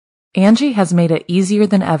Angie has made it easier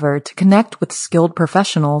than ever to connect with skilled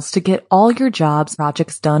professionals to get all your jobs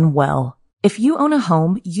projects done well. If you own a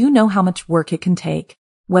home, you know how much work it can take,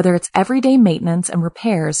 whether it's everyday maintenance and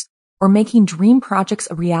repairs or making dream projects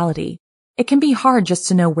a reality. It can be hard just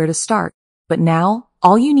to know where to start, but now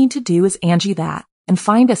all you need to do is Angie that and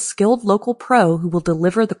find a skilled local pro who will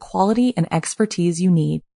deliver the quality and expertise you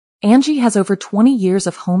need. Angie has over 20 years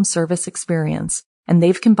of home service experience, and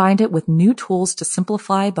they've combined it with new tools to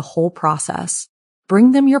simplify the whole process.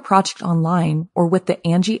 Bring them your project online or with the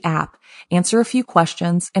Angie app, answer a few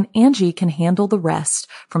questions, and Angie can handle the rest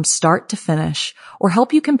from start to finish or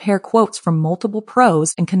help you compare quotes from multiple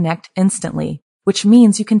pros and connect instantly, which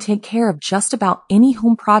means you can take care of just about any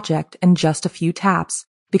home project in just a few taps.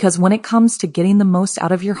 Because when it comes to getting the most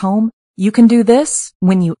out of your home, you can do this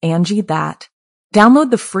when you Angie that.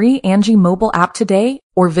 Download the free Angie mobile app today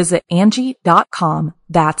or visit Angie.com.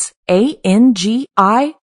 That's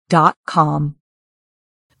ANGI.com.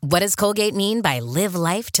 What does Colgate mean by live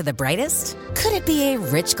life to the brightest? Could it be a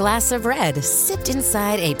rich glass of red sipped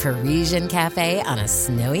inside a Parisian cafe on a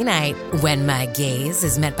snowy night when my gaze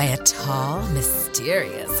is met by a tall,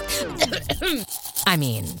 mysterious... I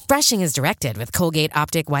mean, brushing is directed with Colgate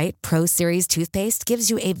Optic White Pro Series toothpaste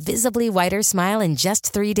gives you a visibly whiter smile in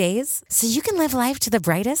just 3 days, so you can live life to the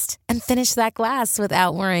brightest and finish that glass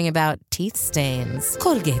without worrying about teeth stains.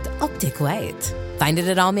 Colgate Optic White. Find it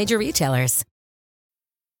at all major retailers.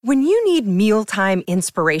 When you need mealtime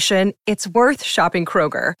inspiration, it's worth shopping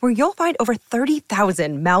Kroger, where you'll find over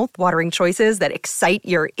 30,000 mouth-watering choices that excite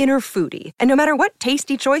your inner foodie. And no matter what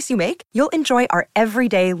tasty choice you make, you'll enjoy our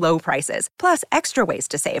everyday low prices, plus extra ways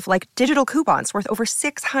to save, like digital coupons worth over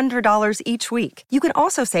 $600 each week. You can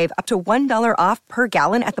also save up to $1 off per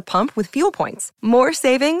gallon at the pump with fuel points. More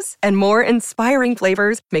savings and more inspiring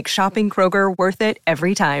flavors make shopping Kroger worth it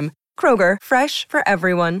every time. Kroger, fresh for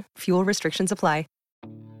everyone. Fuel restrictions apply.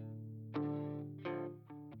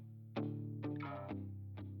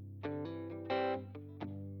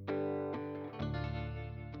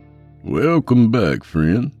 Welcome back,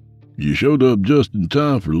 friend. You showed up just in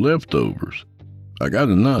time for leftovers. I got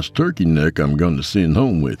a nice turkey neck I'm going to send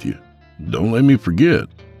home with you. Don't let me forget.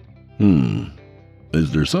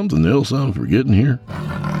 Is there something else I'm forgetting here?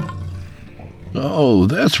 Oh,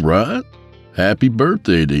 that's right. Happy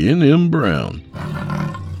birthday to N.M. Brown.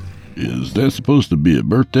 Is that supposed to be a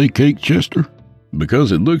birthday cake, Chester?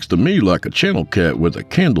 Because it looks to me like a channel cat with a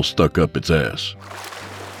candle stuck up its ass.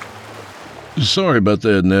 Sorry about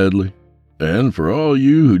that, Natalie. And for all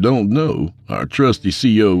you who don't know, our trusty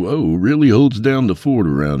COO really holds down the fort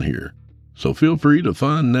around here. So feel free to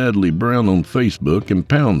find Natalie Brown on Facebook and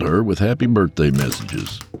pound her with happy birthday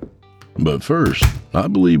messages. But first, I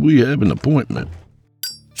believe we have an appointment.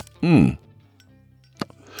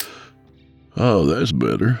 Oh, that's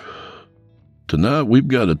better. Tonight we've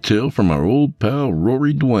got a tale from our old pal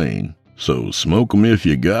Rory Dwayne. So smoke 'em if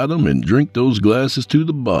you got 'em and drink those glasses to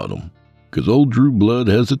the bottom. 'Cause old Drew Blood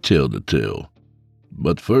has a tale to tell.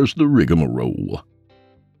 But first, the rigmarole.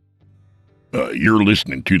 You're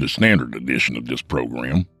listening to the standard edition of this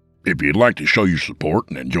program. If you'd like to show your support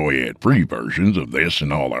and enjoy ad-free versions of this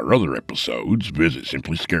and all our other episodes, visit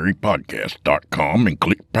simplyscarypodcast.com and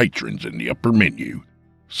click Patrons in the upper menu.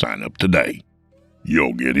 Sign up today.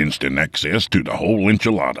 You'll get instant access to the whole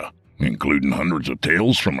enchilada, including hundreds of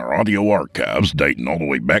tales from our audio archives dating all the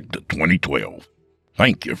way back to 2012.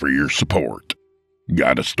 Thank you for your support.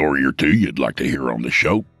 Got a story or two you'd like to hear on the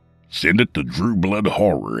show? Send it to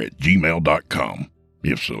drewbloodhorror@gmail.com.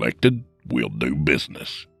 If selected, we'll do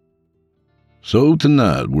business. So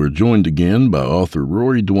tonight we're joined again by author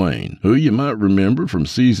Rory Dwayne, who you might remember from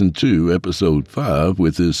Season 2, Episode 5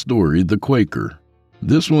 with his story, The Quaker.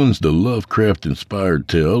 This one's the Lovecraft-inspired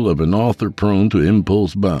tale of an author prone to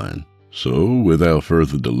impulse buying. So, without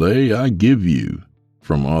further delay, I give you,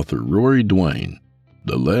 from author Rory Dwayne,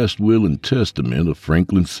 The Last Will and Testament of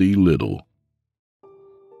Franklin C. Little.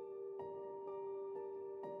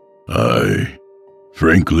 I,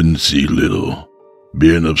 Franklin C. Little,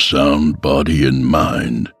 being of sound body and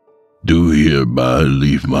mind, do hereby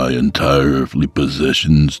leave my entire earthly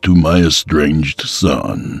possessions to my estranged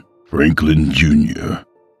son, Franklin Jr.,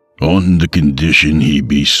 on the condition he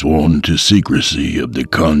be sworn to secrecy of the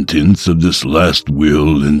contents of this last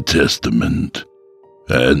will and testament,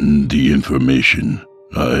 and the information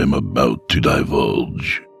I am about to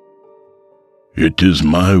divulge. It is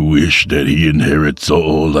my wish that he inherits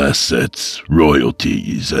all assets,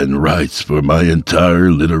 royalties, and rights for my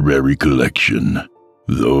entire literary collection,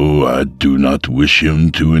 though I do not wish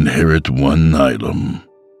him to inherit one item,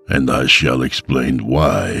 and I shall explain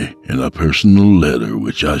why in a personal letter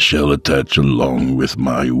which I shall attach along with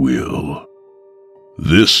my will.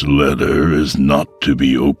 This letter is not to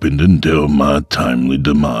be opened until my timely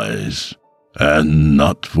demise, and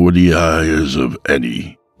not for the eyes of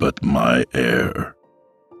any but my heir.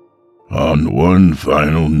 On one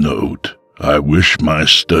final note, I wish my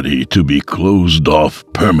study to be closed off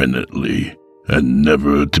permanently and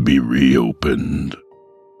never to be reopened.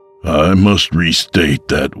 I must restate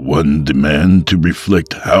that one demand to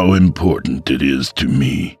reflect how important it is to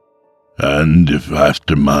me, and if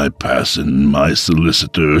after my passing my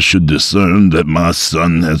solicitor should discern that my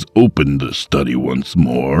son has opened the study once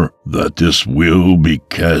more, that this will be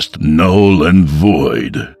cast null and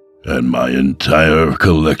void, and my entire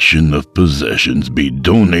collection of possessions be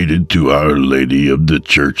donated to Our Lady of the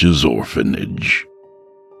Church's orphanage.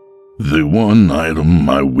 The one item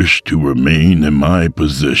I wish to remain in my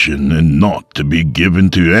possession and not to be given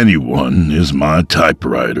to anyone is my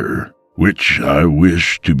typewriter, which I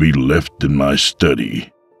wish to be left in my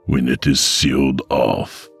study when it is sealed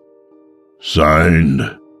off.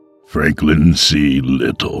 Signed, Franklin C.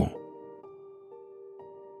 Little.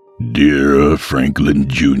 Dear Franklin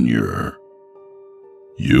Jr.,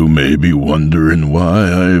 you may be wondering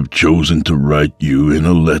why I have chosen to write you in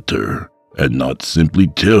a letter and not simply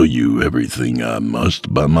tell you everything I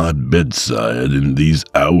must by my bedside in these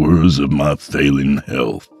hours of my failing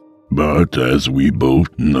health. But as we both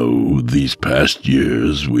know, these past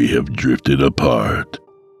years we have drifted apart,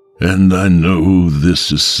 and I know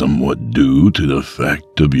this is somewhat due to the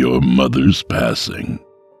fact of your mother's passing.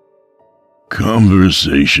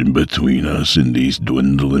 Conversation between us in these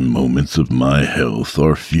dwindling moments of my health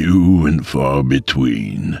are few and far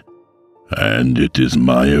between, and it is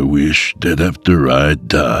my wish that after I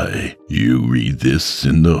die, you read this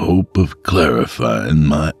in the hope of clarifying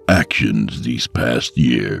my actions these past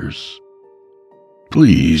years.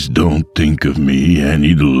 Please don't think of me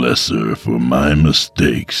any the lesser for my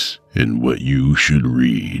mistakes in what you should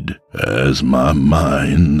read, as my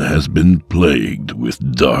mind has been plagued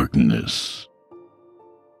with darkness.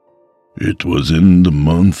 It was in the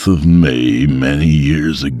month of May many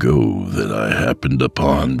years ago that I happened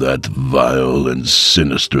upon that vile and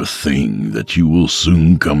sinister thing that you will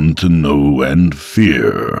soon come to know and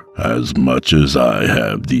fear as much as I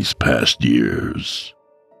have these past years.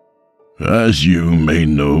 As you may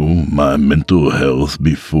know, my mental health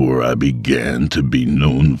before I began to be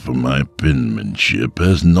known for my penmanship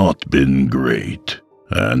has not been great,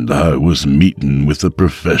 and I was meeting with a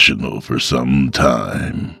professional for some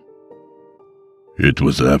time. It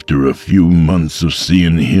was after a few months of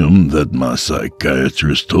seeing him that my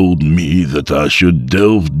psychiatrist told me that I should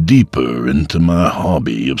delve deeper into my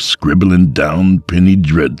hobby of scribbling down penny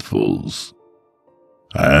dreadfuls.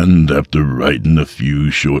 And after writing a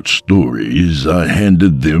few short stories, I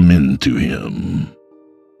handed them in to him.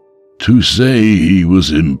 To say he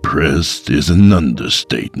was impressed is an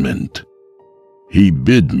understatement. He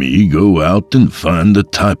bid me go out and find a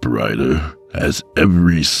typewriter, as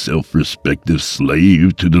every self-respective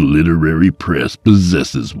slave to the literary press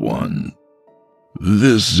possesses one.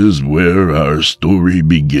 This is where our story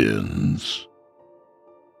begins.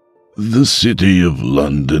 The city of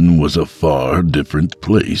London was a far different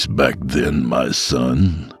place back then, my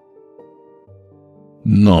son.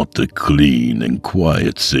 Not the clean and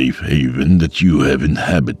quiet safe haven that you have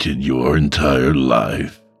inhabited your entire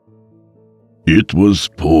life. It was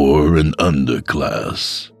poor and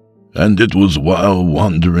underclass, and it was while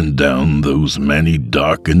wandering down those many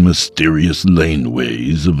dark and mysterious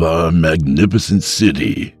laneways of our magnificent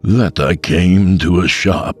city that I came to a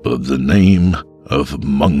shop of the name of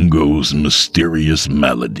Mungo's Mysterious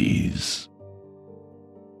Maladies.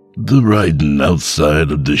 The writing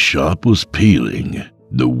outside of the shop was peeling,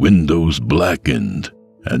 the windows blackened,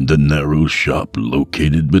 and the narrow shop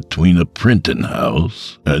located between a printing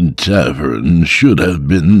house and tavern should have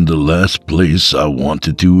been the last place I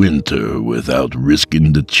wanted to enter without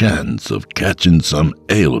risking the chance of catching some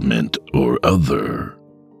ailment or other.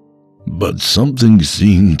 But something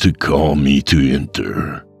seemed to call me to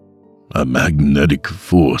enter, a magnetic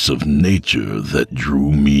force of nature that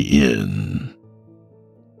drew me in.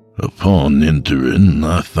 Upon entering,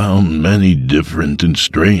 I found many different and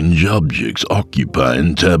strange objects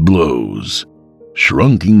occupying tableaus,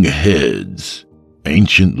 shrunken heads,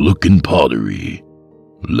 ancient-looking pottery,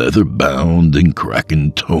 leather-bound and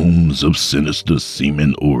cracking tomes of sinister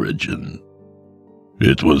seeming origin.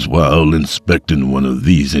 It was while inspecting one of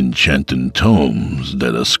these enchanting tomes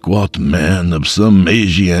that a squat man of some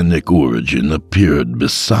Asiatic origin appeared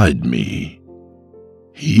beside me.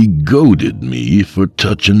 He goaded me for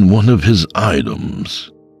touching one of his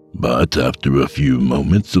items, But after a few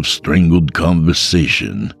moments of strangled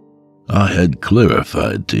conversation, I had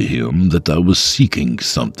clarified to him that I was seeking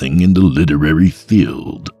something in the literary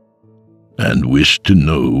field, and wished to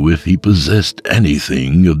know if he possessed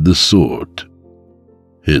anything of the sort.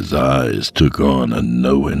 His eyes took on a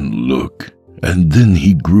knowing look, and then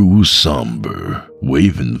he grew somber,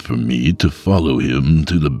 waving for me to follow him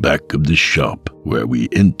to the back of the shop, where we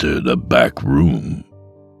entered a back room.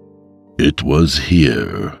 It was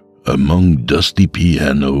here, among dusty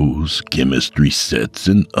pianos, chemistry sets,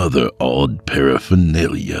 and other odd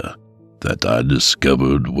paraphernalia, that I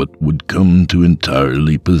discovered what would come to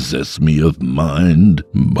entirely possess me of mind,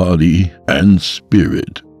 body, and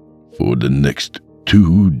spirit for the next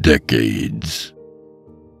 2 decades.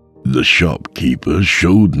 The shopkeeper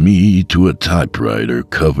showed me to a typewriter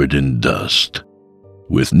covered in dust.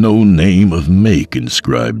 With no name of make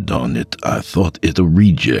inscribed on it, I thought it a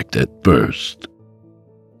reject at first.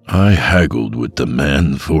 I haggled with the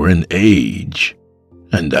man for an age,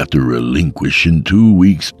 and after relinquishing 2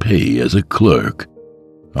 weeks' pay as a clerk,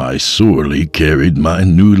 I sorely carried my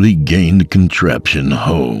newly gained contraption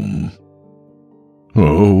home.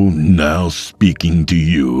 Oh, now speaking to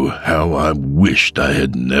you, how I wished I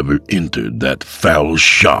had never entered that foul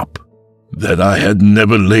shop, that I had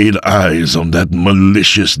never laid eyes on that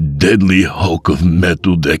malicious, deadly hulk of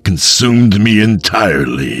metal that consumed me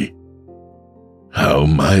entirely. How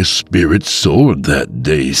my spirit soared that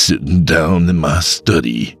day sitting down in my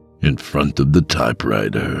study in front of the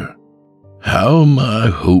typewriter. How my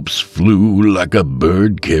hopes flew like a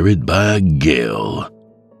bird carried by a gale.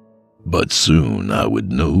 But soon I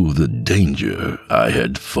would know the danger I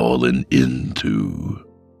had fallen into.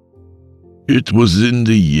 It was in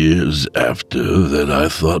the years after that I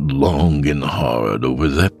thought long and hard over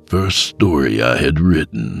that first story I had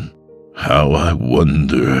written. How I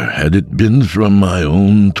wonder, had it been from my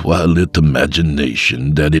own twilit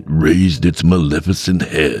imagination that it raised its maleficent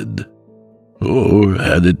head? Or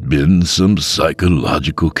had it been some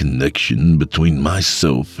psychological connection between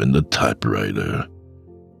myself and the typewriter,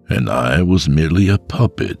 and I was merely a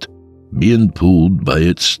puppet being pulled by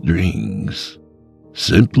its strings,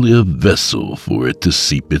 simply a vessel for it to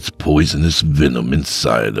seep its poisonous venom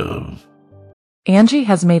inside of? Angie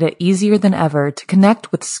has made it easier than ever to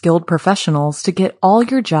connect with skilled professionals to get all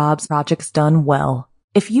your jobs projects done well.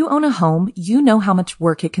 If you own a home, you know how much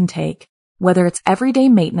work it can take, whether it's everyday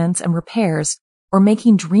maintenance and repairs or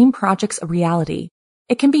making dream projects a reality.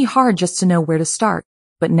 It can be hard just to know where to start,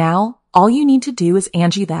 but now all you need to do is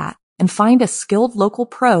Angie that and find a skilled local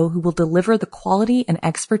pro who will deliver the quality and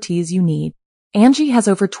expertise you need. Angie has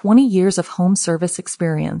over 20 years of home service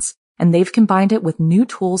experience, and they've combined it with new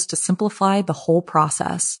tools to simplify the whole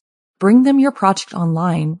process. Bring them your project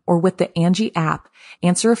online or with the Angie app,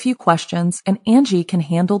 answer a few questions, and Angie can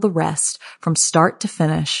handle the rest from start to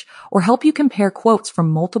finish, or help you compare quotes from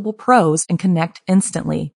multiple pros and connect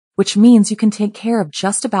instantly, which means you can take care of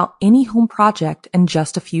just about any home project in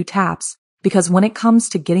just a few taps. Because when it comes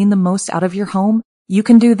to getting the most out of your home, you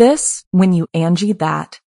can do this when you Angie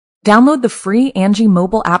that. Download the free Angie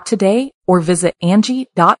mobile app today or visit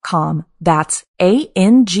Angie.com. That's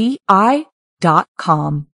ANGI.com.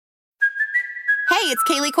 Hey, it's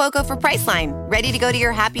Kaylee Cuoco for Priceline. Ready to go to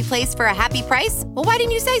your happy place for a happy price? Well, why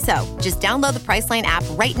didn't you say so? Just download the Priceline app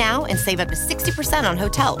right now and save up to 60% on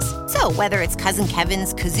hotels. So whether it's Cousin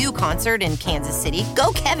Kevin's Kazoo Concert in Kansas City,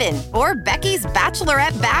 go Kevin, or Becky's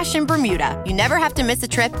Bachelorette Bash in Bermuda, you never have to miss a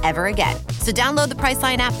trip ever again. So download the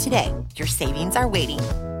Priceline app today. Your savings are waiting.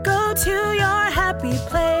 Go to your happy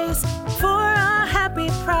place for a happy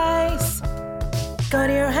price. Go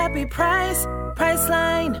to your happy price,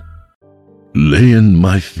 Priceline. Laying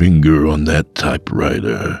my finger on that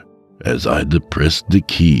typewriter as I depressed the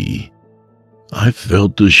key, I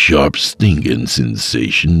felt a sharp stinging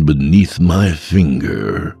sensation beneath my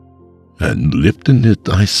finger, and lifting it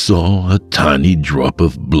I saw a tiny drop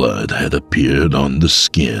of blood had appeared on the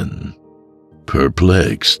skin.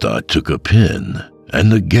 Perplexed, I took a pen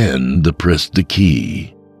and again depressed the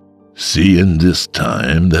key, seeing this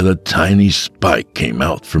time that a tiny spike came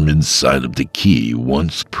out from inside of the key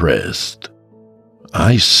once pressed.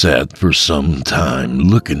 I sat for some time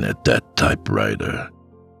looking at that typewriter,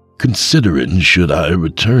 considering should I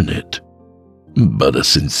return it. But a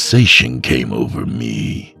sensation came over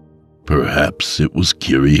me. Perhaps it was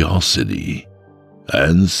curiosity,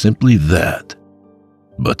 and simply that.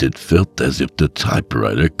 But it felt as if the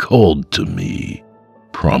typewriter called to me,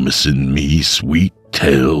 promising me sweet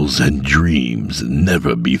tales and dreams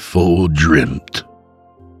never before dreamt.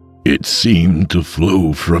 It seemed to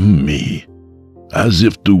flow from me, as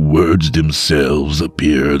if the words themselves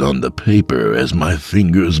appeared on the paper as my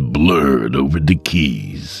fingers blurred over the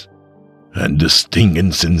keys, and the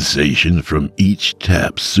stinging sensation from each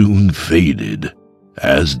tap soon faded,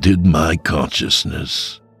 as did my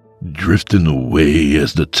consciousness, drifting away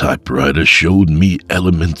as the typewriter showed me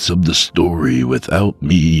elements of the story without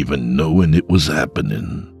me even knowing it was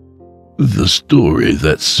happening. The story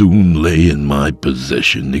that soon lay in my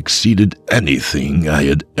possession exceeded anything I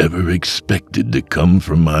had ever expected to come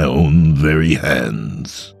from my own very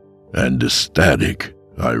hands, and ecstatic,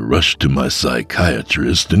 I rushed to my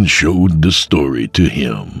psychiatrist and showed the story to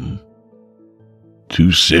him.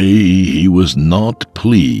 To say he was not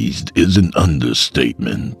pleased is an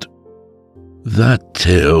understatement. That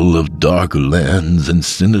tale of dark lands and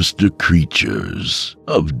sinister creatures,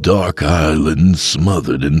 of dark islands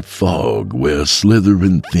smothered in fog where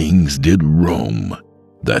slithering things did roam,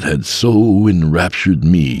 that had so enraptured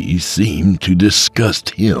me seemed to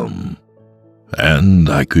disgust him, and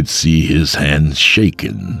I could see his hands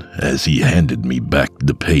shaking as he handed me back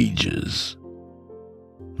the pages.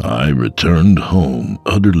 I returned home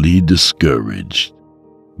utterly discouraged,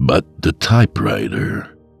 but the typewriter,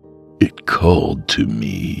 it called to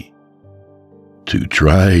me. To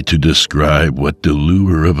try to describe what the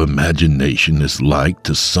lure of imagination is like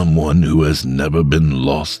to someone who has never been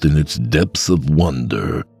lost in its depths of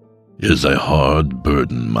wonder is a hard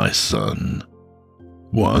burden, my son.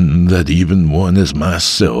 One that even one as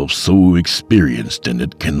myself so experienced in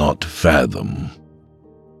it cannot fathom.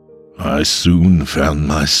 I soon found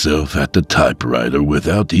myself at the typewriter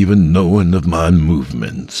without even knowing of my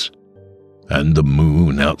movements, and the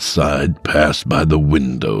moon outside passed by the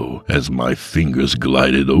window as my fingers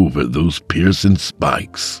glided over those piercing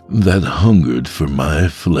spikes that hungered for my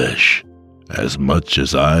flesh as much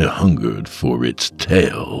as I hungered for its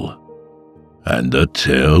tale. And a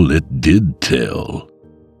tale it did tell.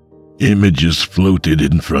 Images floated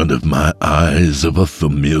in front of my eyes of a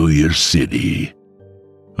familiar city,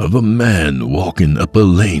 of a man walking up a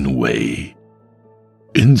laneway.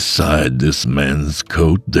 Inside this man's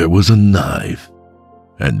coat there was a knife,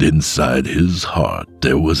 and inside his heart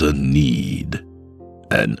there was a need,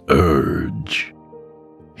 an urge.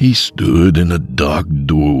 He stood in a dark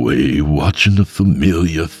doorway watching a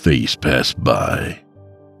familiar face pass by.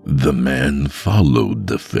 The man followed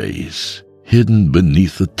the face, hidden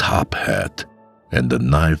beneath a top hat, and the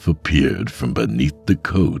knife appeared from beneath the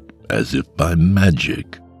coat as if by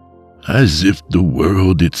magic. As if the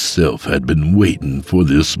world itself had been waiting for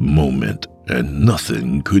this moment and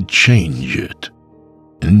nothing could change it.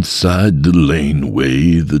 Inside the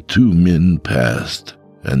laneway the two men passed,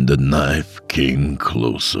 and the knife came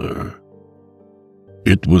closer.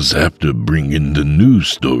 It was after bringing the new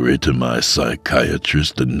story to my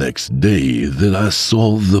psychiatrist the next day that I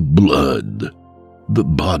saw the blood. The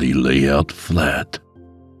body lay out flat,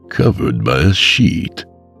 covered by a sheet,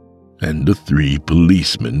 and the 3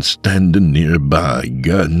 policemen standing nearby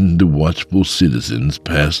guiding the watchful citizens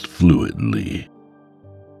past fluidly.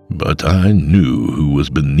 But I knew who was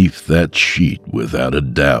beneath that sheet without a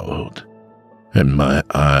doubt, and my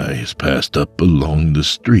eyes passed up along the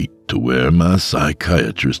street to where my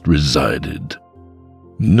psychiatrist resided,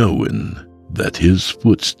 knowing that his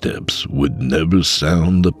footsteps would never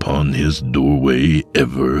sound upon his doorway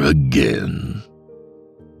ever again.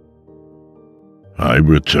 I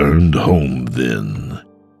returned home then,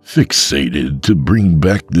 fixated to bring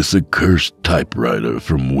back this accursed typewriter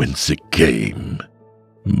from whence it came.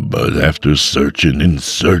 But after searching and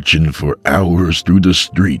searching for hours through the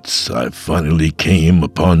streets, I finally came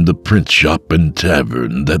upon the print shop and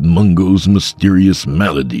tavern that Mungo's mysterious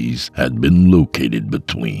maladies had been located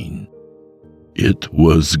between. It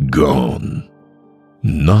was gone.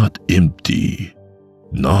 Not empty.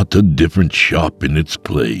 Not a different shop in its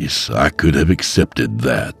place. I could have accepted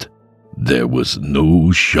that. There was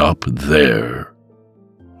no shop there.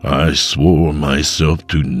 I swore myself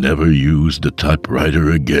to never use the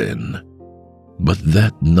typewriter again. But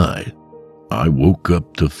that night, I woke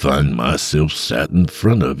up to find myself sat in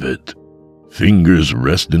front of it, fingers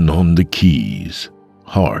resting on the keys,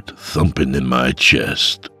 heart thumping in my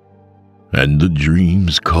chest. And the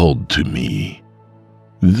dreams called to me.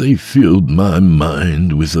 They filled my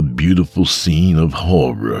mind with a beautiful scene of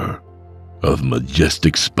horror, of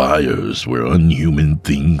majestic spires where unhuman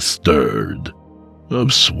things stirred,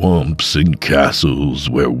 of swamps and castles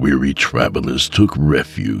where weary travelers took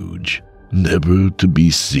refuge, never to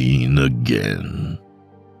be seen again.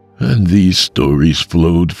 And these stories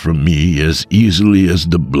flowed from me as easily as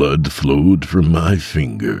the blood flowed from my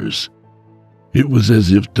fingers. It was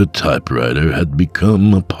as if the typewriter had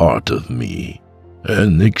become a part of me,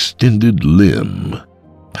 an extended limb,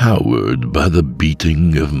 powered by the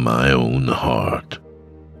beating of my own heart.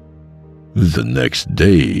 The next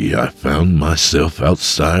day, I found myself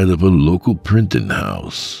outside of a local printing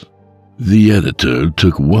house. The editor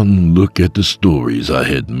took one look at the stories I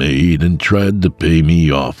had made and tried to pay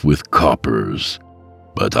me off with coppers,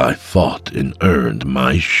 but I fought and earned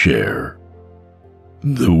my share.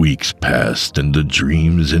 The weeks passed and the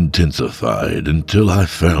dreams intensified until I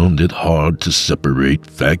found it hard to separate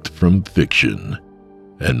fact from fiction,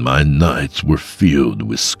 and my nights were filled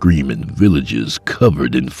with screaming villages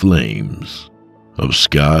covered in flames, of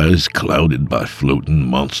skies clouded by floating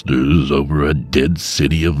monsters over a dead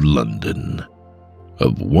city of London,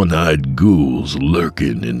 of one-eyed ghouls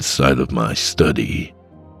lurking inside of my study,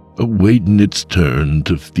 awaiting its turn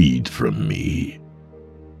to feed from me.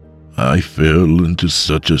 I fell into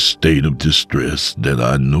such a state of distress that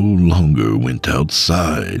I no longer went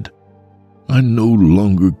outside. I no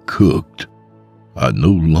longer cooked. I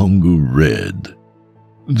no longer read.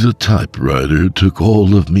 The typewriter took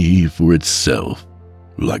all of me for itself,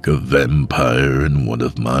 like a vampire in one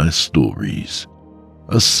of my stories,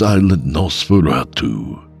 a silent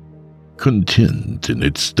Nosferatu, content in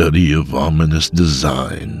its study of ominous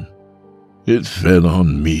design. It fed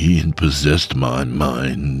on me and possessed my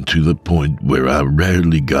mind to the point where I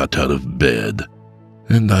rarely got out of bed,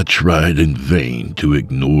 and I tried in vain to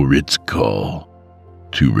ignore its call,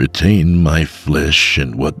 to retain my flesh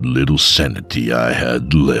and what little sanity I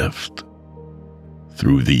had left.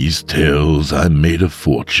 Through these tales I made a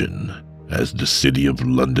fortune, as the city of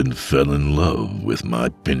London fell in love with my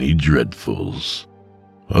penny dreadfuls.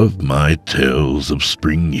 Of my tales of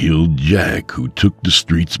Spring-Heeled Jack who took the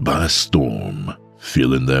streets by storm,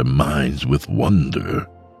 filling their minds with wonder,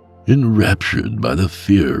 enraptured by the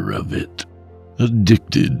fear of it,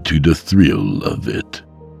 addicted to the thrill of it.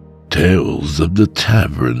 Tales of the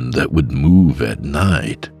tavern that would move at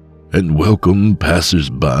night and welcome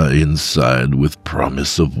passers-by inside with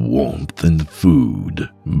promise of warmth and food,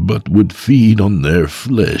 but would feed on their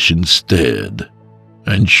flesh instead,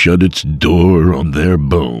 and shut its door on their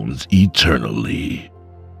bones eternally.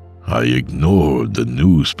 I ignored the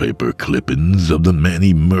newspaper clippings of the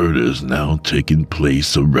many murders now taking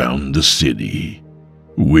place around the city,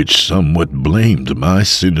 which somewhat blamed my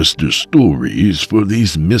sinister stories for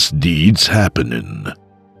these misdeeds happening,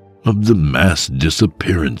 of the mass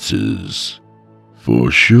disappearances, for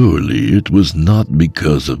surely it was not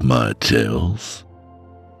because of my tales.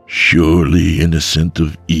 Surely innocent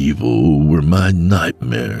of evil were my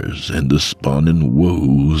nightmares and the spawning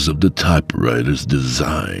woes of the typewriter's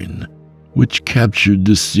design, which captured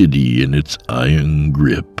the city in its iron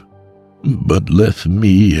grip, but left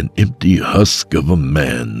me an empty husk of a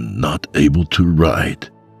man not able to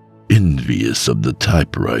write, envious of the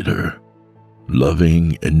typewriter,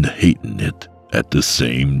 loving and hating it at the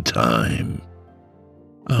same time.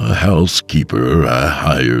 A housekeeper I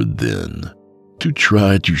hired then, to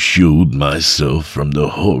try to shield myself from the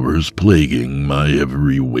horrors plaguing my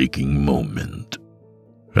every waking moment.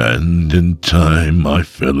 And in time I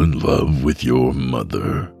fell in love with your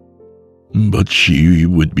mother. But she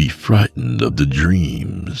would be frightened of the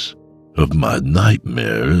dreams, of my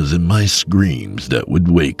nightmares and my screams that would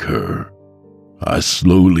wake her. I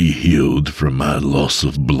slowly healed from my loss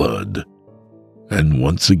of blood, and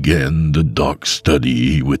once again the dark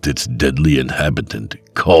study with its deadly inhabitant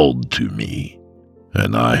called to me,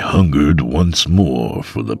 and I hungered once more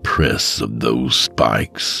for the press of those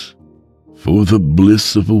spikes, for the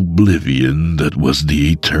bliss of oblivion that was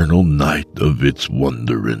the eternal night of its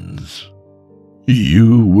wanderings.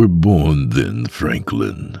 You were born then,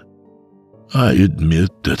 Franklin. I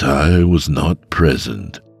admit that I was not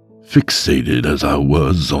present, fixated as I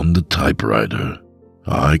was on the typewriter.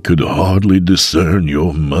 I could hardly discern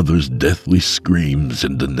your mother's deathly screams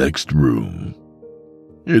in the next room.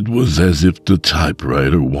 It was as if the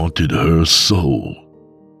typewriter wanted her soul,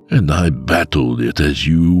 and I battled it as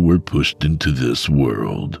you were pushed into this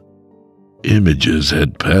world. Images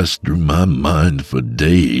had passed through my mind for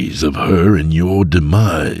days of her and your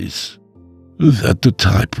demise. That the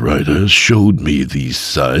typewriter showed me these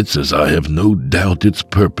sights, as I have no doubt its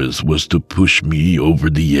purpose was to push me over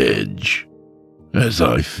the edge. As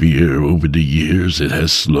I fear over the years it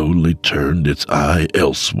has slowly turned its eye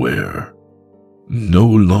elsewhere, no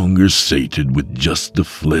longer sated with just the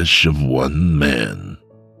flesh of one man.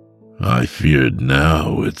 I feared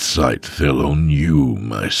now its sight fell on you,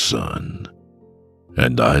 my son,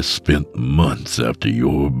 and I spent months after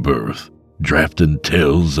your birth drafting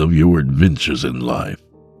tales of your adventures in life,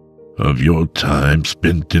 of your time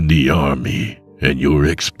spent in the army and your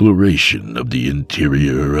exploration of the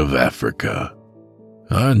interior of Africa.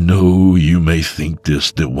 I know you may think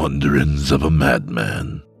this the wanderings of a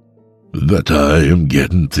madman, that I am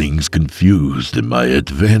getting things confused in my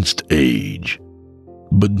advanced age,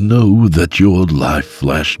 but know that your life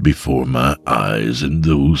flashed before my eyes in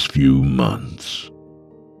those few months.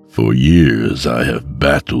 For years I have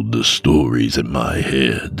battled the stories in my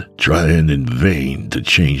head, trying in vain to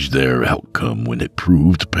change their outcome when it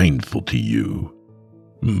proved painful to you.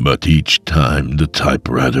 But each time the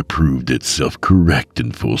typewriter proved itself correct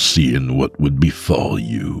in foreseeing what would befall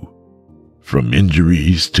you. From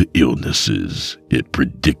injuries to illnesses, it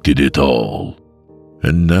predicted it all.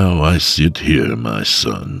 And now I sit here, my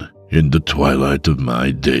son, in the twilight of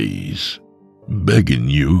my days, begging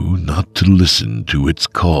you not to listen to its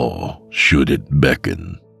call should it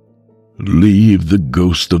beckon. Leave the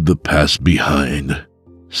ghost of the past behind,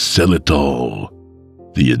 sell it all,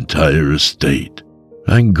 the entire estate,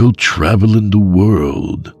 and go traveling the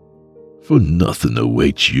world, for nothing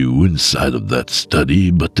awaits you inside of that study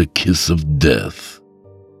but the kiss of death.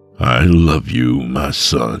 I love you, my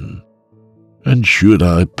son, and should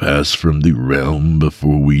I pass from the realm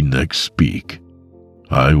before we next speak,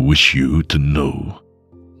 I wish you to know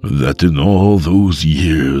that in all those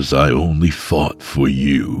years I only fought for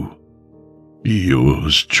you.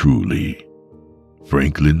 Yours truly,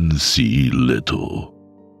 Franklin C. Little.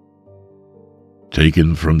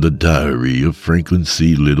 Taken from the diary of Franklin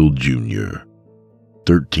C. Little, Jr.,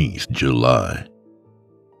 13th July.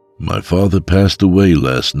 My father passed away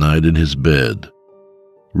last night in his bed.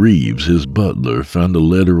 Reeves, his butler, found a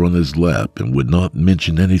letter on his lap and would not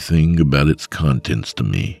mention anything about its contents to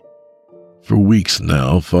me. For weeks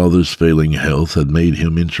now, Father's failing health had made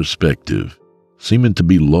him introspective, seeming to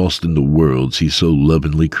be lost in the worlds he so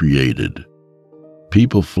lovingly created.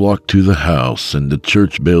 People flocked to the house, and the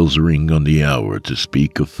church bells ring on the hour to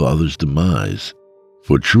speak of Father's demise,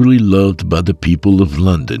 for truly loved by the people of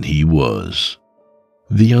London he was.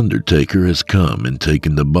 The undertaker has come and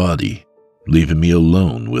taken the body, leaving me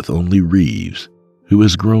alone with only Reeves, who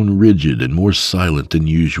has grown rigid and more silent than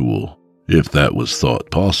usual, if that was thought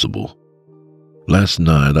possible. Last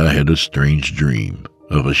night I had a strange dream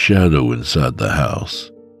of a shadow inside the house,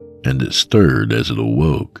 and it stirred as it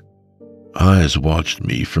awoke. Eyes watched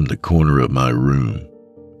me from the corner of my room,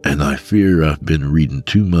 and I fear I've been reading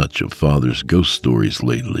too much of Father's ghost stories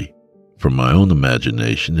lately, for my own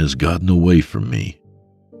imagination has gotten away from me.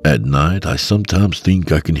 At night, I sometimes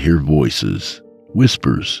think I can hear voices,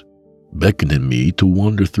 whispers, beckoning me to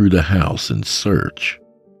wander through the house and search.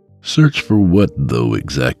 Search for what, though,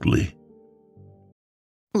 exactly?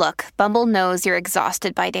 Look, Bumble knows you're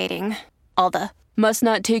exhausted by dating. All the, must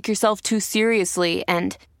not take yourself too seriously,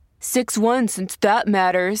 and 6'1" since that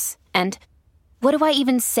matters, and what do I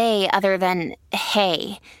even say other than,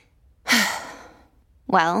 hey?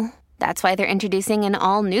 Well, that's why they're introducing an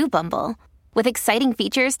all-new Bumble, with exciting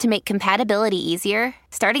features to make compatibility easier,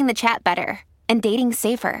 starting the chat better, and dating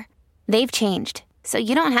safer. They've changed, so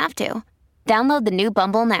you don't have to. Download the new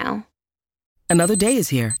Bumble now. Another day is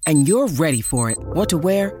here, and you're ready for it. What to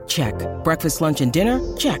wear? Check. Breakfast, lunch, and dinner?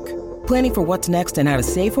 Check. Planning for what's next and how to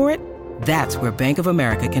save for it? That's where Bank of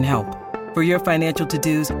America can help. For your financial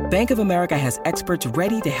to-dos, Bank of America has experts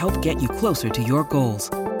ready to help get you closer to your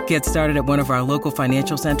goals. Get started at one of our local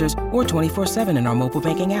financial centers or 24/7 in our mobile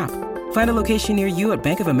banking app. Find a location near you at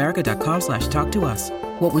bankofamerica.com/talktous.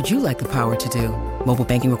 What would you like the power to do? Mobile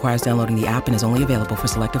banking requires downloading the app and is only available for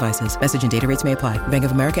select devices. Message and data rates may apply. Bank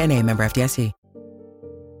of America N.A., member FDIC.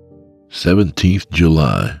 17th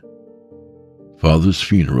July. Father's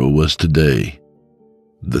funeral was today.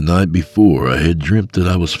 The night before, I had dreamt that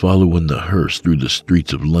I was following the hearse through the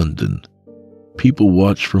streets of London. People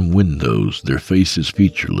watched from windows, their faces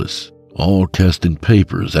featureless, all casting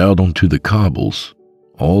papers out onto the cobbles,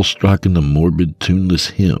 all striking a morbid,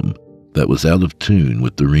 tuneless hymn that was out of tune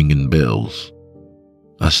with the ringing bells.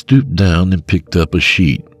 I stooped down and picked up a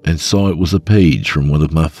sheet and saw it was a page from one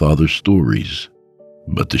of my father's stories,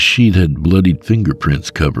 but the sheet had bloodied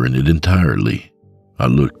fingerprints covering it entirely. I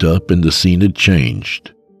looked up and the scene had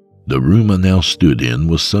changed. The room I now stood in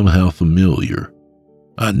was somehow familiar.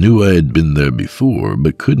 I knew I had been there before,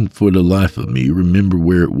 but couldn't for the life of me remember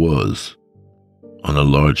where it was. On a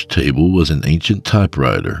large table was an ancient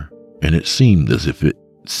typewriter, and it seemed as if it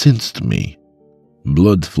sensed me.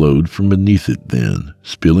 Blood flowed from beneath it then,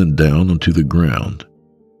 spilling down onto the ground.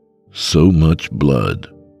 So much blood.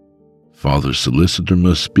 Father's solicitor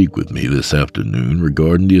must speak with me this afternoon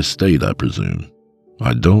regarding the estate, I presume.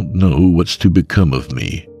 I don't know what's to become of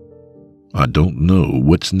me. I don't know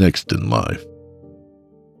what's next in life.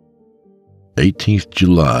 18th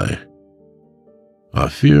July. I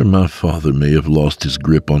fear my father may have lost his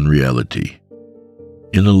grip on reality.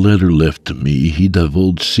 In a letter left to me, he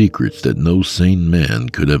divulged secrets that no sane man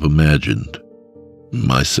could have imagined.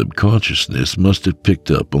 My subconsciousness must have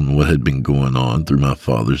picked up on what had been going on through my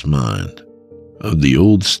father's mind. Of the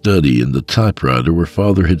old study and the typewriter where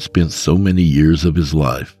Father had spent so many years of his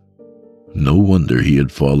life. No wonder he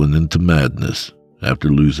had fallen into madness. After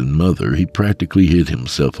losing Mother, he practically hid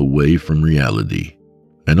himself away from reality,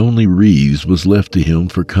 and only Reeves was left to him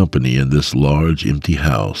for company in this large, empty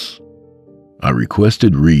house. I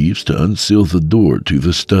requested Reeves to unseal the door to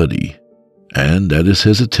the study, and at his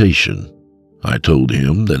hesitation, I told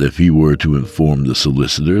him that if he were to inform the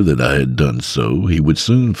solicitor that I had done so, he would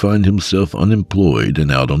soon find himself unemployed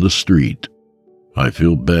and out on the street. I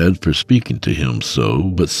feel bad for speaking to him so,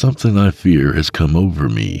 but something I fear has come over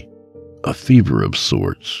me, a fever of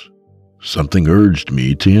sorts. Something urged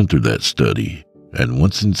me to enter that study, and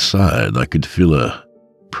once inside I could feel a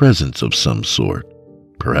presence of some sort,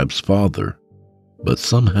 perhaps Father, but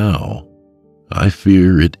somehow I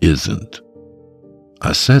fear it isn't.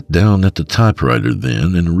 I sat down at the typewriter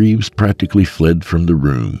then, and Reeves practically fled from the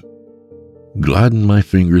room. Gliding my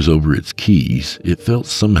fingers over its keys, it felt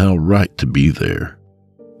somehow right to be there.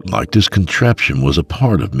 Like this contraption was a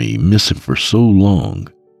part of me missing for so long,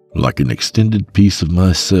 like an extended piece of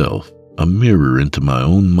myself, a mirror into my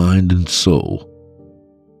own mind and soul.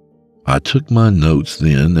 I took my notes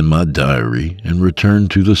then and my diary and returned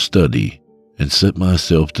to the study and set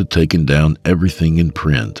myself to taking down everything in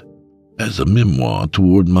print, as a memoir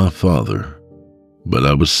toward my father. But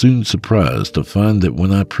I was soon surprised to find that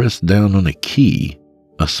when I pressed down on a key,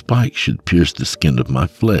 a spike should pierce the skin of my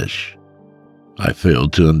flesh. I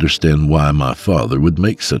failed to understand why my father would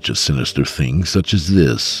make such a sinister thing such as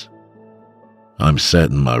this. I'm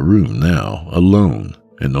sat in my room now, alone,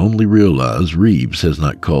 and only realize Reeves has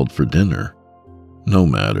not called for dinner. No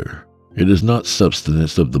matter. It is not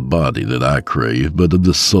sustenance of the body that I crave, but of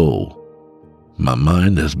the soul. My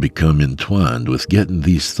mind has become entwined with getting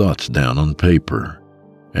these thoughts down on paper,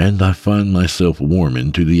 and I find myself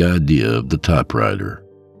warming to the idea of the typewriter.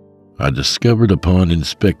 I discovered upon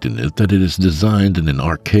inspecting it that it is designed in an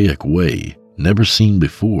archaic way, never seen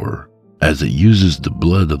before, as it uses the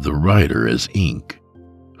blood of the writer as ink.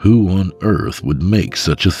 Who on earth would make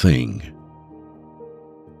such a thing?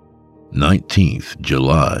 19th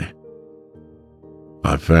July.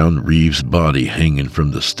 I found Reeves' body hanging from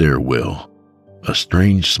the stairwell. A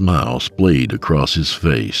strange smile splayed across his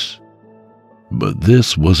face. But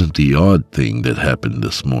this wasn't the odd thing that happened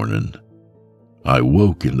this morning. I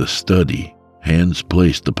woke in the study, hands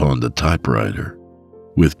placed upon the typewriter,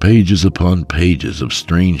 with pages upon pages of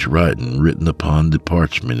strange writing written upon the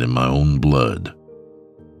parchment in my own blood.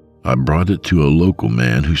 I brought it to a local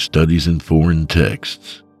man who studies in foreign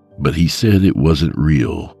texts, but he said it wasn't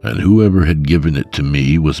real, and whoever had given it to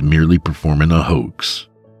me was merely performing a hoax.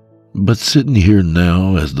 But sitting here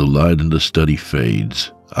now, as the light in the study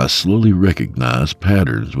fades, I slowly recognize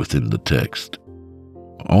patterns within the text.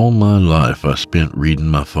 All my life I spent reading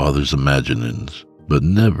my father's imaginings, but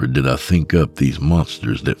never did I think up these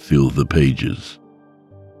monsters that fill the pages.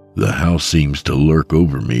 The house seems to lurk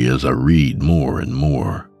over me as I read more and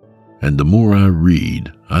more, and the more I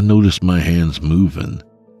read, I notice my hands moving,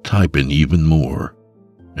 typing even more,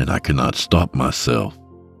 and I cannot stop myself.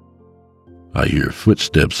 I hear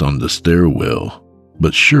footsteps on the stairwell,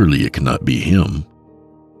 but surely it cannot be him.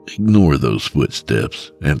 Ignore those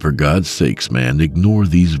footsteps, and for God's sakes, man, ignore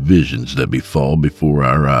these visions that befall before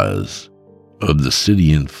our eyes, of the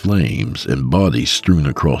city in flames and bodies strewn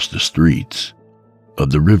across the streets, of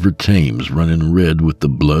the river Thames running red with the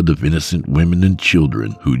blood of innocent women and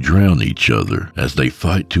children who drown each other as they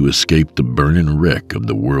fight to escape the burning wreck of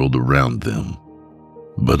the world around them.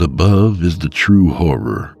 But above is the true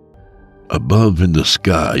horror. Above in the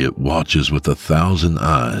sky it watches with 1,000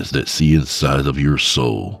 eyes that see inside of your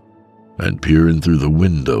soul, and peering through the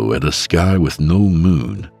window at a sky with no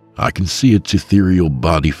moon, I can see its ethereal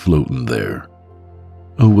body floating there,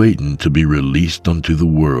 awaiting to be released onto the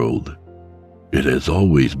world. It has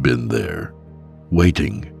always been there,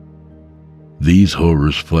 waiting. These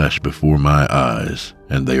horrors flash before my eyes,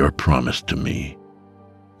 and they are promised to me.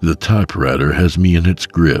 The typewriter has me in its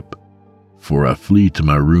grip, for I flee to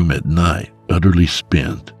my room at night, utterly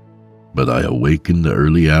spent, but I awake in the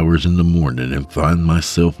early hours in the morning and find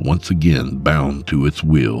myself once again bound to its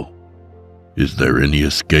will. Is there any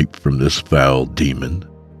escape from this foul demon,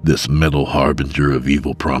 this metal harbinger of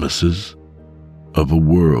evil promises? Of a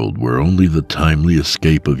world where only the timely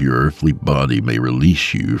escape of your earthly body may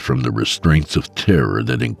release you from the restraints of terror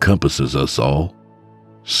that encompasses us all?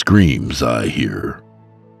 Screams I hear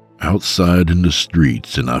outside in the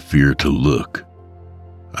streets, and I fear to look.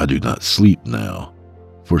 I do not sleep now,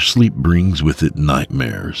 for sleep brings with it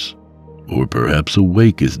nightmares. Or perhaps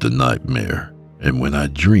awake is the nightmare, and when I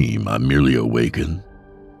dream, I merely awaken.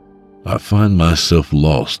 I find myself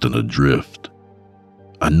lost and adrift.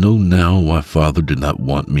 I know now why Father did not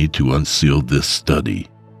want me to unseal this study.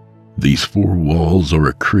 These 4 walls are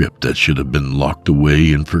a crypt that should have been locked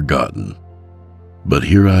away and forgotten. But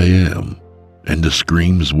here I am, and the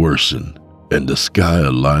screams worsen, and the sky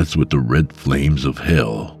alights with the red flames of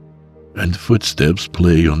hell, and footsteps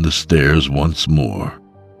play on the stairs once more,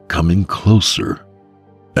 coming closer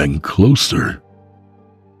and closer.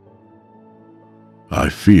 I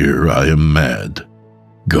fear I am mad.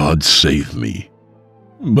 God save me.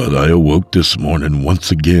 But I awoke this morning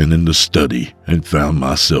once again in the study and found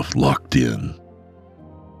myself locked in.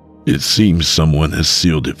 It seems someone has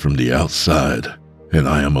sealed it from the outside, and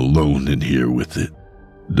I am alone in here with it.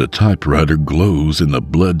 The typewriter glows in a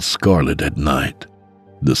blood scarlet at night,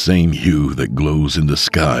 the same hue that glows in the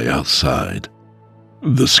sky outside.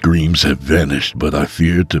 The screams have vanished, but I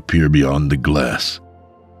fear to peer beyond the glass.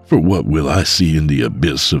 For what will I see in the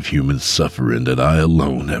abyss of human suffering that I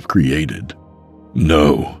alone have created?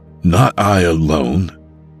 No, not I alone.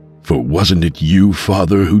 For wasn't it you,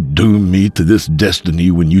 Father, who doomed me to this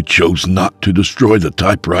destiny when you chose not to destroy the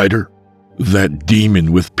typewriter? That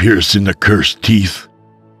demon with piercing accursed teeth?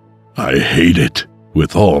 I hate it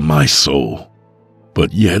with all my soul.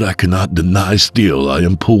 But yet I cannot deny still I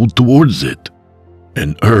am pulled towards it,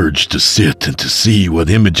 an urge to sit and to see what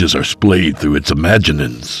images are splayed through its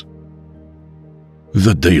imaginings.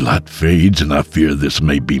 The daylight fades, and I fear this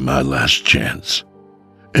may be my last chance.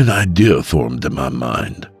 An idea formed in my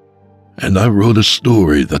mind, and I wrote a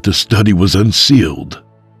story that the study was unsealed.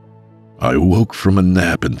 I woke from a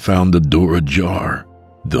nap and found the door ajar,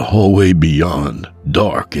 the hallway beyond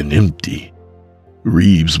dark and empty.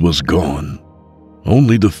 Reeves was gone.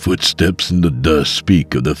 Only the footsteps in the dust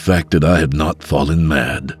speak of the fact that I have not fallen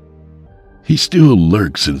mad. He still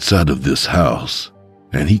lurks inside of this house,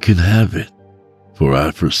 and he can have it, for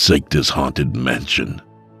I forsake this haunted mansion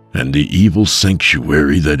and the evil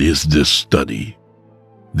sanctuary that is this study.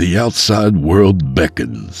 The outside world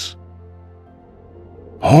beckons.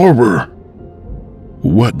 Horror!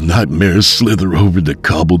 What nightmares slither over the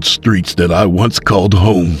cobbled streets that I once called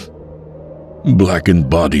home? Blackened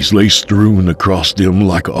bodies lay strewn across them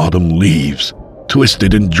like autumn leaves,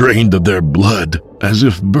 twisted and drained of their blood as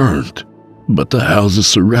if burnt, but the houses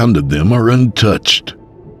surrounding them are untouched.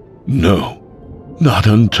 No, not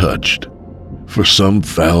untouched, for some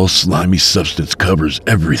foul, slimy substance covers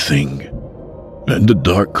everything, and the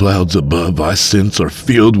dark clouds above I sense are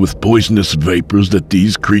filled with poisonous vapors that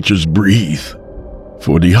these creatures breathe,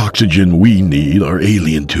 for the oxygen we need are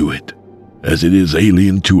alien to it, as it is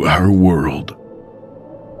alien to our world.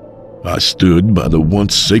 I stood by the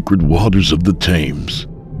once sacred waters of the Thames,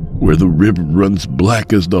 where the river runs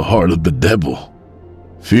black as the heart of the devil,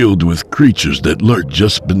 filled with creatures that lurk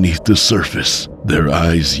just beneath the surface, their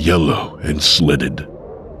eyes yellow and slitted.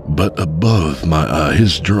 But above my eye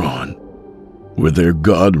is drawn, where their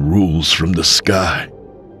God rules from the sky,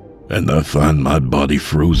 and I find my body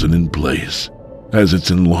frozen in place, as its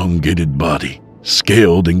elongated body,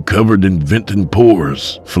 scaled and covered in vent and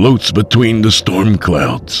pores, floats between the storm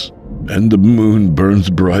clouds, and the moon burns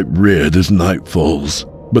bright red as night falls,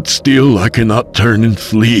 but still I cannot turn and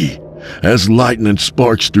flee, as lightning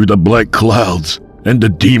sparks through the black clouds, and the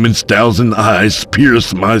demon's 1,000 eyes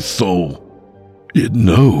pierce my soul. It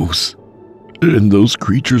knows, and those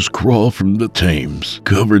creatures crawl from the Thames,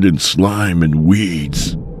 covered in slime and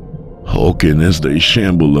weeds, hulking as they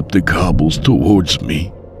shamble up the cobbles towards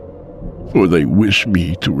me, for they wish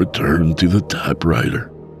me to return to the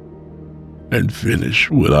typewriter and finish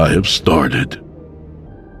what I have started.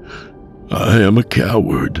 I am a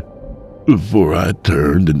coward, for I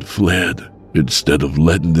turned and fled instead of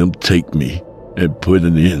letting them take me and put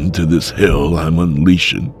an end to this hell I'm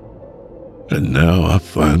unleashing. And now I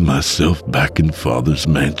find myself back in Father's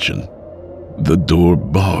mansion, the door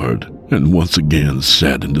barred, and once again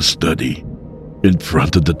sat in the study, in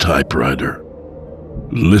front of the typewriter,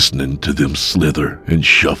 listening to them slither and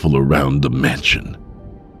shuffle around the mansion,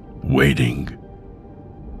 waiting.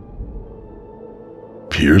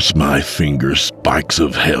 Pierce my fingers, spikes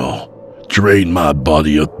of hell, drain my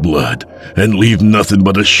body of blood, and leave nothing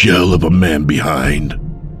but a shell of a man behind.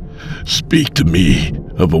 Speak to me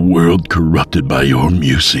of a world corrupted by your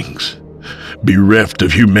musings, bereft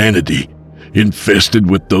of humanity, infested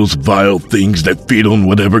with those vile things that feed on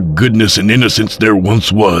whatever goodness and innocence there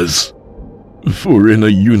once was. For in a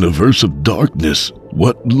universe of darkness,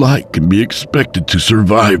 what light can be expected to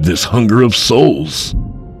survive this hunger of souls?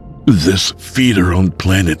 This feeder on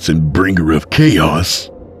planets and bringer of chaos?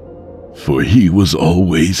 For he was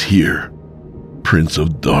always here, Prince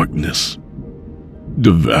of Darkness,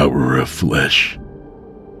 Devourer of Flesh,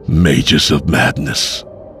 Magus of Madness.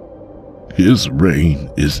 His reign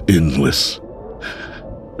is endless,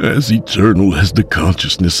 as eternal as the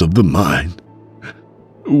consciousness of the mind,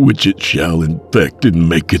 which it shall infect and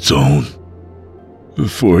make its own.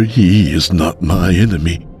 For he is not my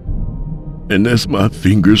enemy, and as my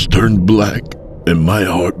fingers turn black and my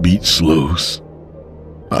heartbeat slows,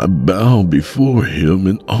 I bow before him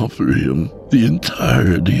and offer him the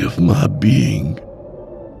entirety of my being.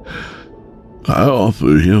 I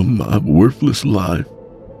offer him my worthless life,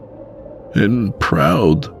 and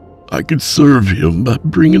proud I could serve him by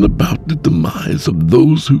bringing about the demise of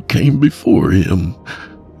those who came before him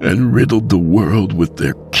and riddled the world with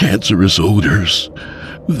their cancerous odors,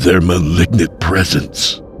 their malignant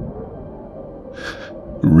presence.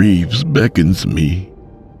 Reeves beckons me.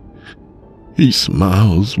 He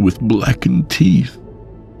smiles with blackened teeth,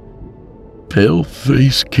 pale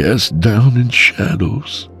face cast down in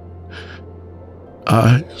shadows,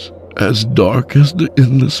 eyes as dark as the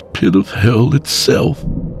endless pit of hell itself,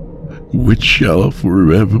 which shall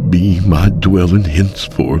forever be my dwelling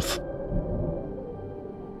henceforth.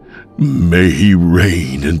 May he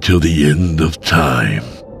reign until the end of time.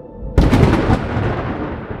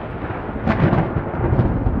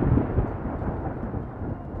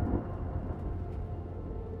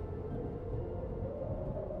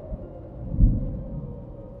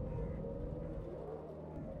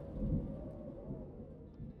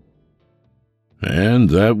 And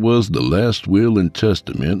that was The Last Will and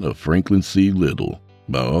Testament of Franklin C. Little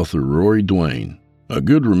by author Rory Duane. A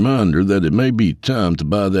good reminder that it may be time to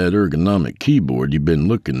buy that ergonomic keyboard you've been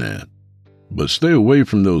looking at. But stay away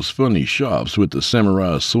from those funny shops with the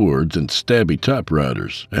samurai swords and stabby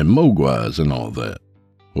typewriters and mogwais and all that.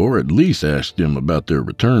 Or at least ask them about their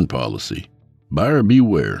return policy. Buyer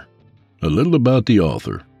beware. A little about the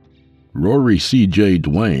author. Rory C.J.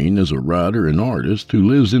 Duane is a writer and artist who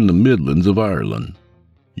lives in the Midlands of Ireland.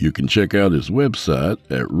 You can check out his website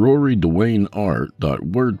at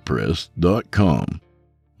roryduaneart.wordpress.com.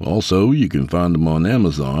 Also, you can find him on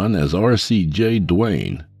Amazon as R.C.J.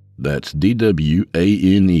 Duane, that's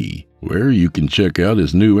D-W-A-N-E, where you can check out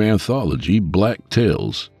his new anthology, Black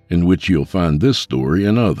Tales, in which you'll find this story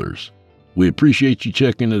and others. We appreciate you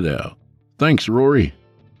checking it out. Thanks, Rory.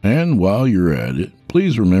 And while you're at it,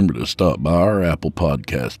 please remember to stop by our Apple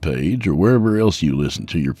Podcast page or wherever else you listen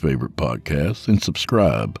to your favorite podcasts and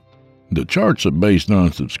subscribe. The charts are based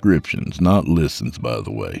on subscriptions, not listens, by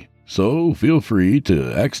the way. So feel free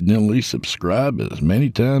to accidentally subscribe as many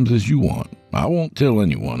times as you want. I won't tell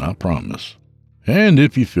anyone, I promise. And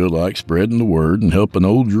if you feel like spreading the word and helping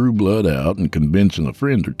old Drew Blood out and convincing a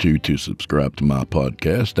friend or two to subscribe to my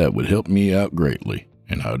podcast, that would help me out greatly,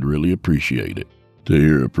 and I'd really appreciate it. To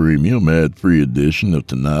hear a premium ad-free edition of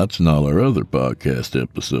tonight's and all our other podcast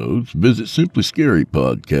episodes, visit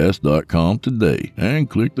simplyscarypodcast.com today and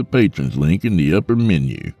click the patrons link in the upper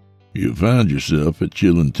menu. You'll find yourself at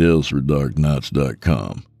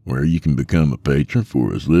chillintalesfordarknights.com, where you can become a patron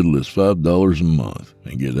for as little as $5 a month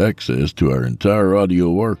and get access to our entire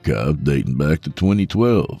audio archive dating back to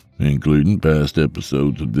 2012, including past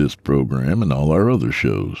episodes of this program and all our other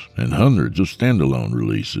shows, and hundreds of standalone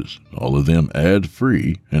releases, all of them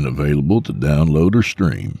ad-free and available to download or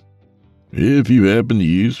stream. If you happen to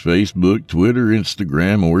use Facebook, Twitter,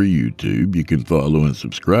 Instagram, or YouTube, you can follow and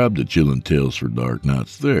subscribe to Chillin' Tales for Dark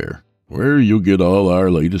Nights there, where you'll get all our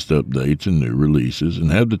latest updates and new releases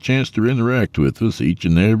and have the chance to interact with us each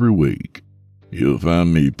and every week. You'll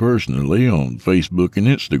find me personally on Facebook and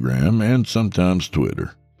Instagram, and sometimes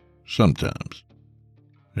Twitter. Sometimes.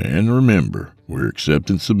 And remember, we're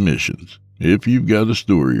accepting submissions. If you've got a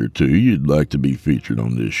story or two you'd like to be featured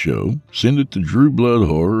on this show, send it to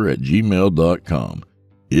drewbloodhorror@gmail.com.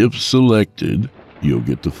 If selected, you'll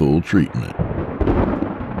get the full treatment.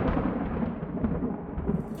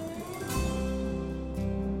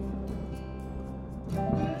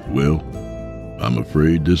 Well, I'm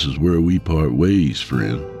afraid this is where we part ways,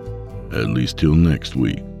 friend. At least till next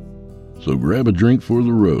week. So grab a drink for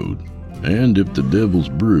the road, and if the Devil's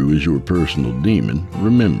Brew is your personal demon,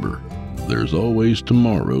 remember, there's always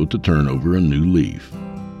tomorrow to turn over a new leaf.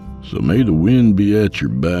 So may the wind be at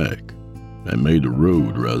your back, and may the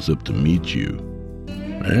road rise up to meet you.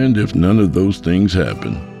 And if none of those things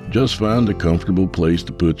happen, just find a comfortable place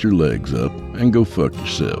to put your legs up and go fuck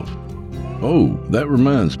yourself. Oh, that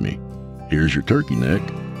reminds me. Here's your turkey neck.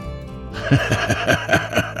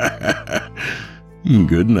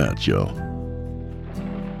 Good night, y'all.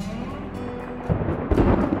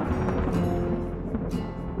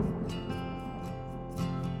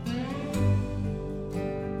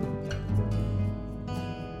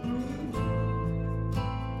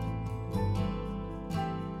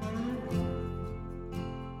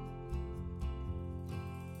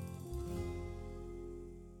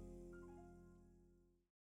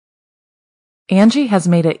 Angie has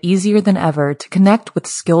made it easier than ever to connect with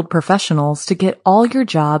skilled professionals to get all your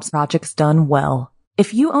jobs projects done well.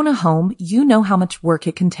 If you own a home, you know how much work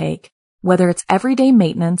it can take, whether it's everyday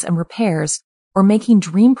maintenance and repairs or making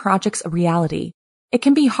dream projects a reality. It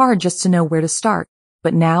can be hard just to know where to start,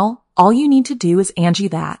 but now all you need to do is Angie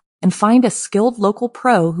that and find a skilled local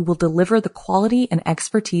pro who will deliver the quality and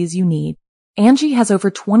expertise you need. Angie has over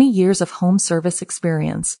 20 years of home service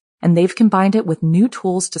experience, and they've combined it with new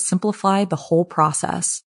tools to simplify the whole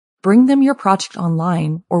process. Bring them your project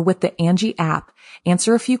online or with the Angie app,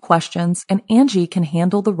 answer a few questions, and Angie can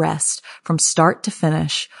handle the rest from start to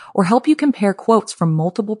finish, or help you compare quotes from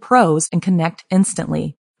multiple pros and connect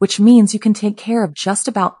instantly, which means you can take care of just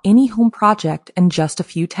about any home project in just a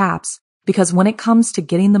few taps. Because when it comes to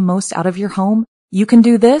getting the most out of your home, you can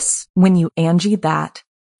do this when you Angie that.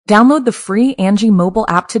 Download the free Angie mobile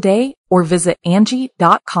app today or visit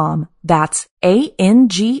Angie.com. That's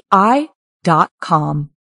ANGI.com.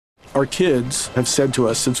 Our kids have said to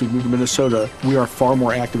us since we moved to Minnesota, we are far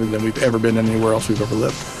more active than we've ever been anywhere else we've ever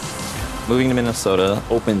lived. Moving to Minnesota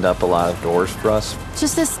opened up a lot of doors for us.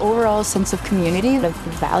 Just this overall sense of community, of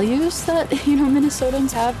values that,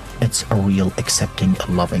 Minnesotans have. It's a real accepting,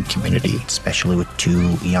 loving community, especially with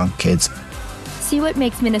 2 young kids. See what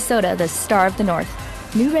makes Minnesota the star of the North.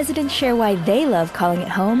 New residents share why they love calling it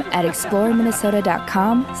home at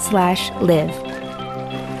exploreminnesota.com/live.